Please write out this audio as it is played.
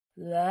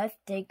Let's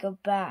take a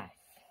bath.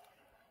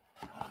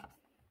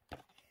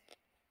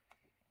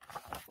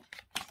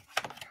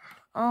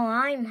 Oh,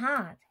 I'm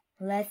hot.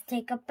 Let's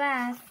take a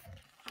bath.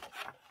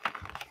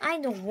 I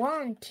don't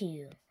want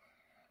to.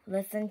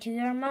 Listen to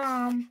your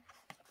mom.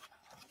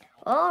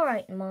 All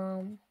right,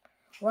 Mom.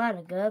 What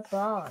a good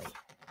boy.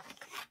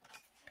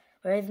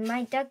 Where's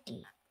my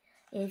ducky?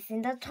 It's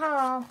in the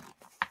tub.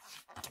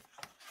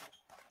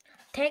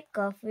 Take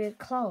off your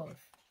clothes.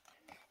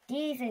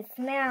 This is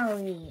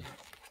smelly.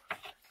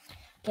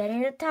 Get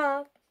in the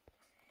tub.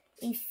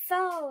 It's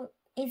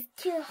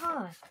too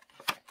hot.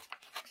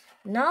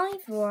 No,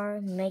 it's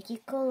warm. Make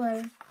it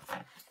cooler.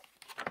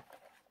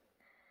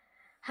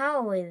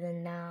 How is it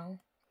now?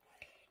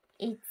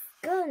 It's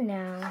good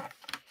now.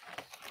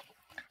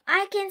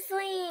 I can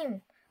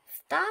swim.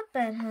 Stop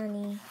it,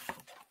 honey.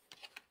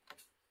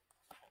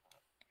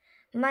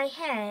 My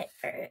hair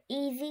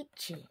is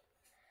itchy.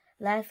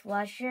 Let's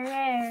wash your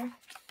hair.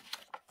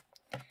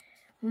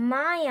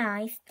 My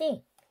eyes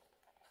stink.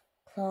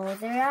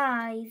 Close your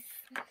eyes.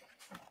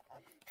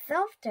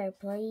 Softer,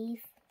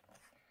 please.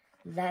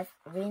 Let's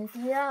rinse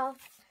it off.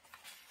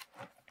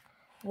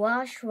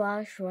 Wash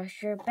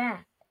your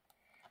back.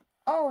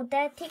 Oh,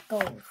 that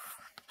tickles.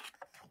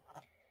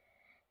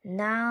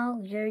 Now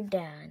you're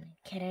done.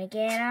 Can I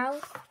get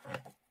out?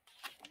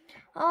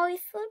 Oh,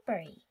 it's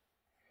slippery.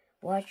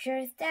 Watch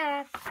your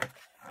step.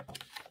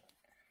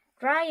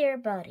 Dry your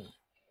body.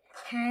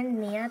 Hand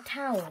me a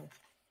towel.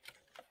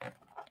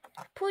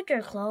 Put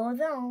your clothes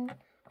on.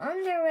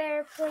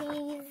 Underwear,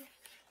 please.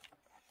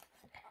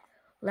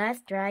 Let's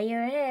dry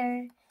your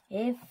hair.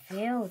 It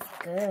feels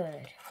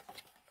good.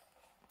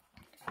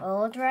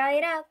 All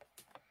dried up.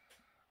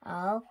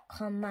 I'll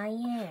comb my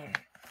hair.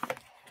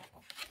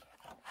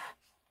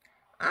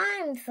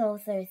 I'm so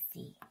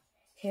thirsty.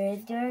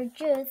 Here's your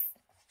juice.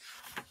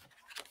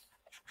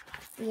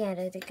 The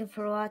end. Thank you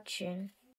for watching.